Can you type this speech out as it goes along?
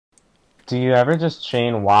Do you ever just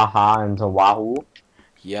chain Waha into Wahoo?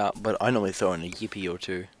 Yeah, but I normally throw in a yippee or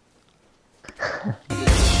two.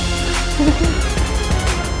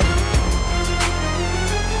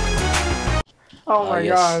 Oh my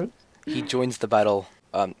god. He joins the battle.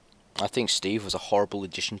 I think Steve was a horrible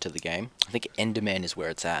addition to the game. I think Enderman is where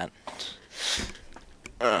it's at.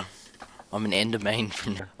 I'm an Enderman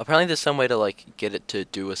from... Apparently there's some way to, like, get it to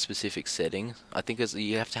do a specific setting. I think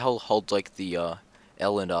you have to hold like, the,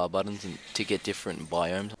 L and R buttons to get different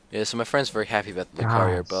biomes. Yeah, so my friend's very happy about the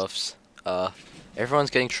Lucario buffs. Everyone's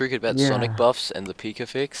getting triggered about Sonic buffs and the Pika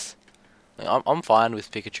fix. Like, I'm fine with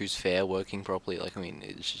Pikachu's fair working properly. Like, I mean,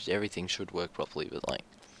 it's just, everything should work properly, but like...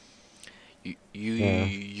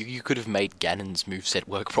 You could have made Ganon's moveset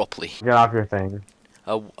work properly. Get off your thing.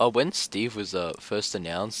 When Steve was first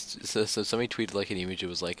announced, so somebody tweeted like an image. It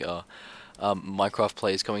was like, Minecraft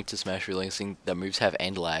players coming to Smash realizing that moves have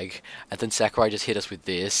end lag, and then Sakurai just hit us with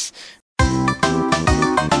this.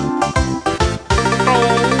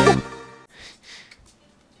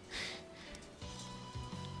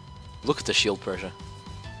 Look at the shield pressure.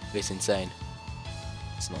 It's insane.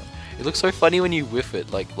 It's not. It looks so funny when you whiff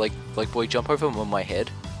it. Like boy, jump over on my head,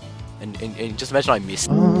 and just imagine I missed.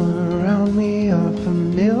 All around me are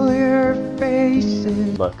familiar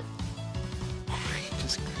faces. Look.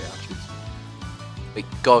 Just crouches. Wait,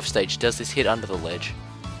 go off stage. Does this hit under the ledge?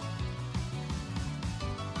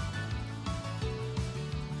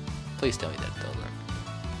 Please tell me that it doesn't.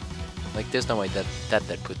 Like, there's no way that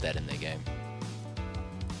put that in their game.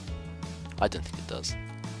 I don't think it does.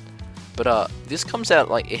 But this comes out,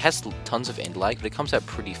 like, it has tons of end lag, but it comes out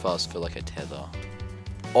pretty fast for like a tether.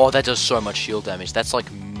 Oh, that does so much shield damage. That's like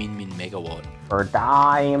min megawatt. For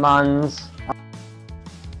diamonds.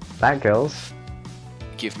 That kills.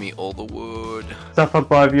 Give me all the wood. Stuff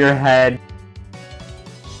above your head.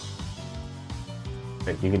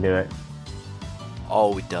 Wait, you can do it.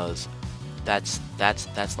 Oh, it does. That's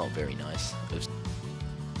not very nice.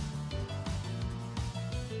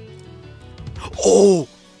 Oh!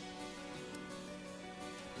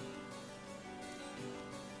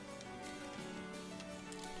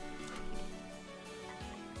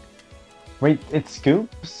 Wait, it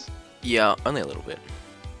scoops? Yeah, only a little bit.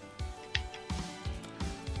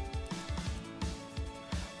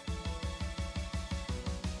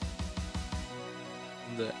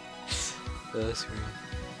 That's weird.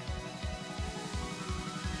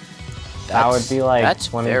 That would be like that's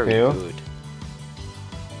 22. Very good.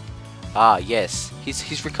 Ah, yes.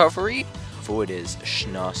 His recovery forward is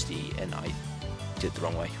schnasty, and I did it the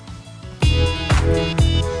wrong way.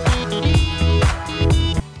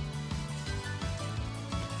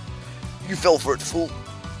 You fell for it, fool.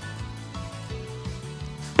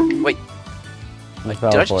 Wait.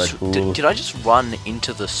 Did I just run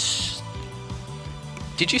into the...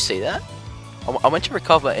 Did you see that? I went to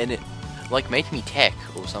recover and it, like, made me tech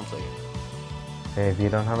or something. Hey, if you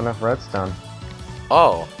don't have enough redstone.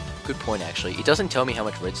 Oh, good point, actually. It doesn't tell me how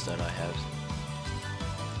much redstone I have.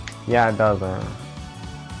 Yeah, it doesn't.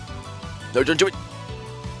 No, don't do it!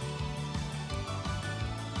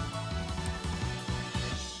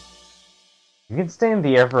 You can stay in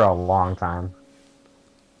the air for a long time.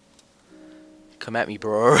 Come at me,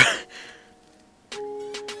 bro.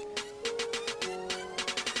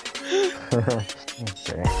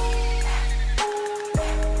 Okay.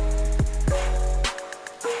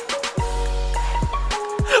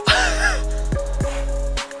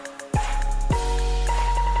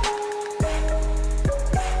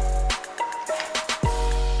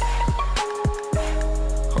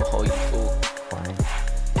 Oh, you fool. Fine.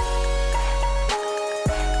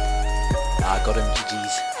 Ah, got him,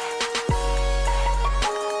 GG's.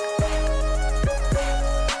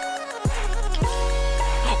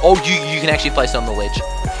 Oh, you can actually place it on the ledge.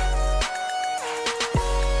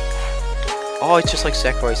 Oh, it's just like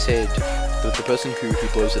Sakurai said. The person who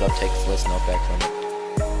blows it up takes less knockback from it.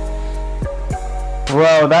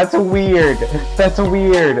 Bro, that's weird. That's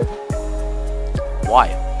weird.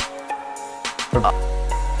 Why?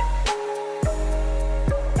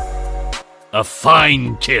 A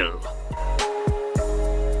fine kill.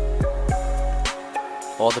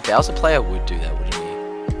 Oh, the Bowser player would do that, wouldn't he?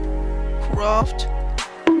 Craft.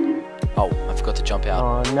 Oh, I forgot to jump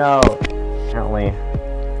out. Oh no. Apparently.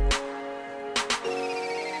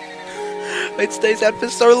 It stays out for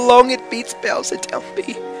so long, it beats Bowser down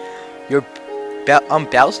B.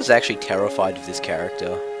 Bowser's actually terrified of this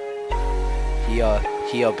character. He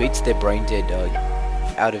beats their brain dead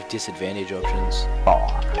out of disadvantage options. Oh.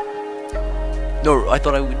 No, I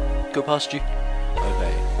thought I would go past you.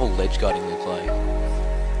 Okay, what will ledge guarding look like?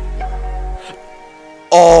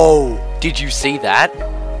 Oh, did you see that?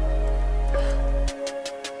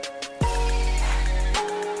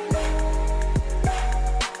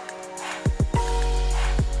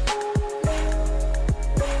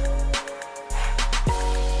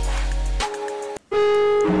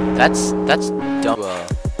 That's dumb.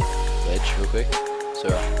 Ledge real quick.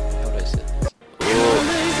 So how would I say this?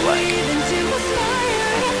 Ooh, lag.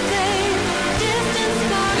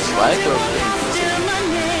 Is lag or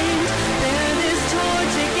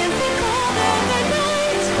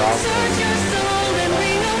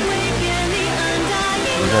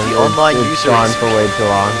the online user gone for way too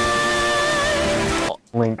long. Oh.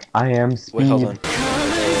 Link, I am speed. Wait, hold on.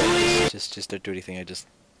 Just don't do anything.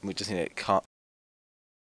 We just need to calm.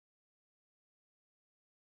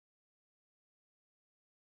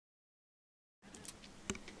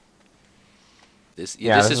 This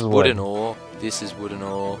is wooden ore. This is wooden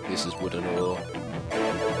ore. This is wooden ore.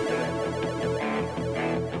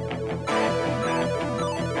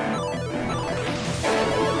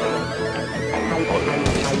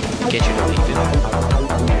 Get you to leave it.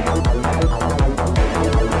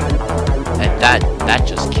 And that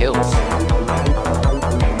just kills.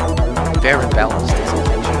 Fair and balanced is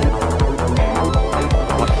intention.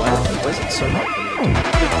 Why is it so hard for me to do?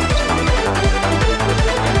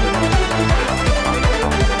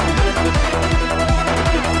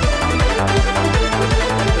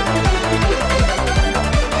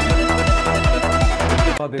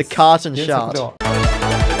 The carton shot. I'm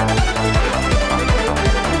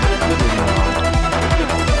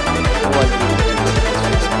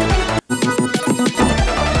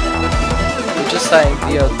just saying,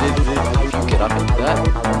 if you get up into that.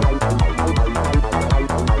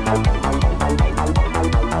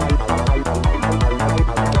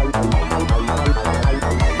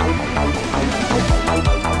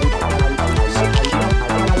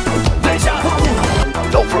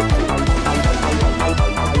 Go for it.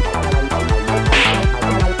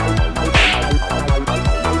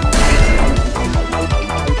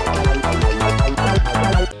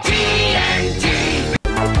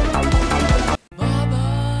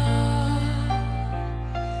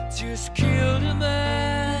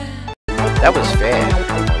 That was fair.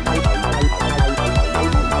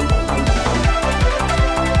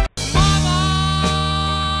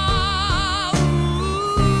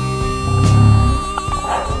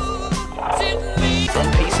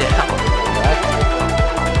 Peace out. Right?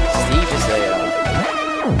 Steve is a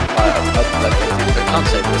I can't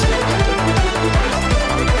say this.